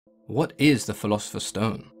What is the Philosopher's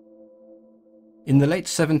Stone? In the late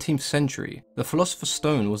 17th century, the Philosopher's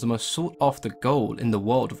Stone was the most sought after gold in the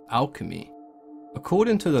world of alchemy.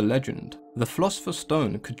 According to the legend, the Philosopher's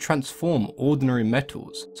Stone could transform ordinary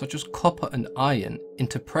metals such as copper and iron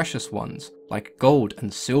into precious ones like gold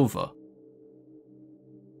and silver.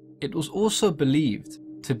 It was also believed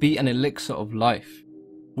to be an elixir of life,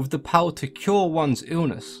 with the power to cure one's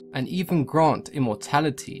illness and even grant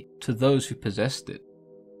immortality to those who possessed it.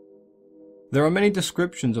 There are many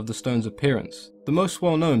descriptions of the stone's appearance, the most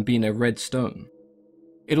well known being a red stone.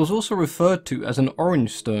 It was also referred to as an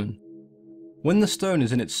orange stone. When the stone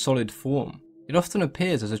is in its solid form, it often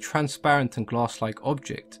appears as a transparent and glass-like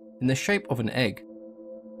object in the shape of an egg.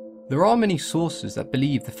 There are many sources that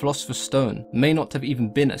believe the Philosopher's Stone may not have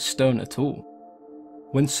even been a stone at all.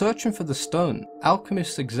 When searching for the stone,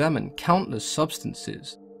 alchemists examine countless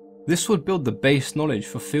substances. This would build the base knowledge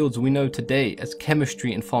for fields we know today as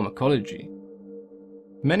chemistry and pharmacology.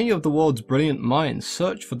 Many of the world's brilliant minds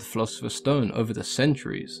searched for the Philosopher's Stone over the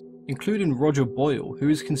centuries, including Roger Boyle, who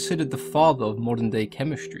is considered the father of modern-day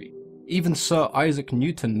chemistry. Even Sir Isaac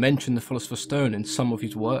Newton mentioned the Philosopher's Stone in some of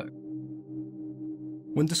his work.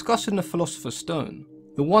 When discussing the Philosopher's Stone,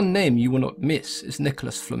 the one name you will not miss is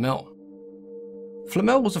Nicolas Flamel.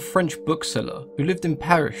 Flamel was a French bookseller who lived in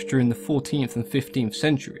Paris during the 14th and 15th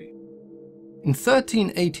century. In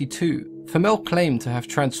 1382, Flamel claimed to have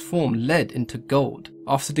transformed lead into gold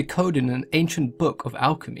after decoding an ancient book of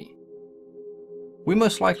alchemy. We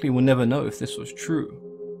most likely will never know if this was true.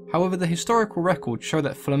 However, the historical records show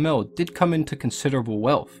that Flamel did come into considerable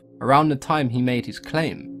wealth around the time he made his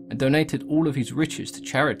claim and donated all of his riches to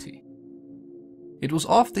charity. It was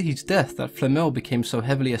after his death that Flamel became so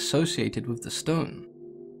heavily associated with the stone.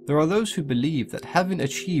 There are those who believe that having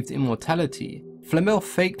achieved immortality, Flamel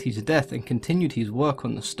faked his death and continued his work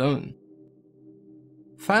on the stone.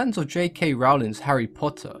 Fans of J.K. Rowling's Harry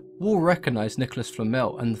Potter will recognise Nicolas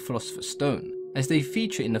Flamel and the Philosopher's Stone, as they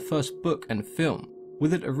feature in the first book and film,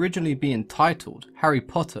 with it originally being titled Harry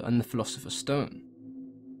Potter and the Philosopher's Stone.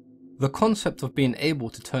 The concept of being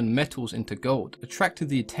able to turn metals into gold attracted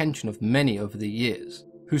the attention of many over the years,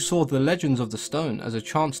 who saw the legends of the stone as a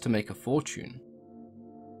chance to make a fortune.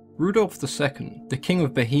 Rudolf II, the King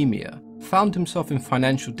of Bohemia, found himself in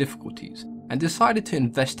financial difficulties and decided to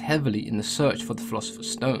invest heavily in the search for the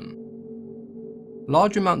Philosopher's Stone.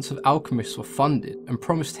 Large amounts of alchemists were funded and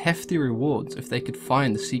promised hefty rewards if they could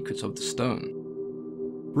find the secrets of the stone.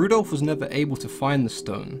 Rudolf was never able to find the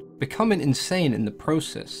stone, becoming insane in the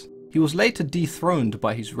process. He was later dethroned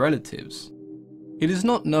by his relatives. It is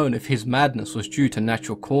not known if his madness was due to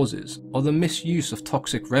natural causes or the misuse of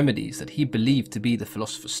toxic remedies that he believed to be the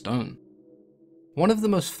Philosopher's Stone. One of the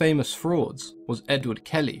most famous frauds was Edward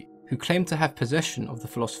Kelly, who claimed to have possession of the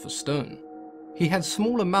Philosopher's Stone. He had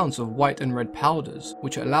small amounts of white and red powders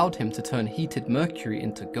which allowed him to turn heated mercury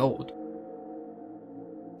into gold.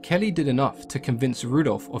 Kelly did enough to convince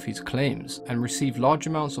Rudolf of his claims and received large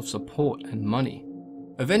amounts of support and money.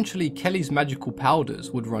 Eventually, Kelly's magical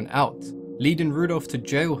powders would run out, leading Rudolf to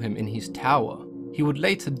jail him in his tower. He would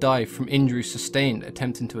later die from injuries sustained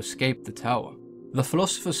attempting to escape the tower. The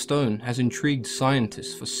Philosopher's Stone has intrigued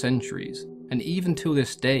scientists for centuries, and even till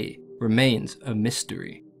this day, remains a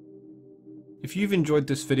mystery. If you've enjoyed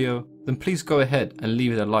this video, then please go ahead and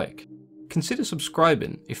leave it a like. Consider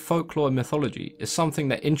subscribing if folklore and mythology is something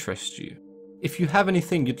that interests you. If you have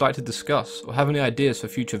anything you'd like to discuss or have any ideas for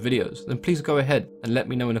future videos, then please go ahead and let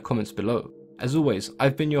me know in the comments below. As always,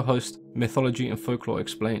 I've been your host, Mythology and Folklore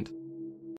Explained.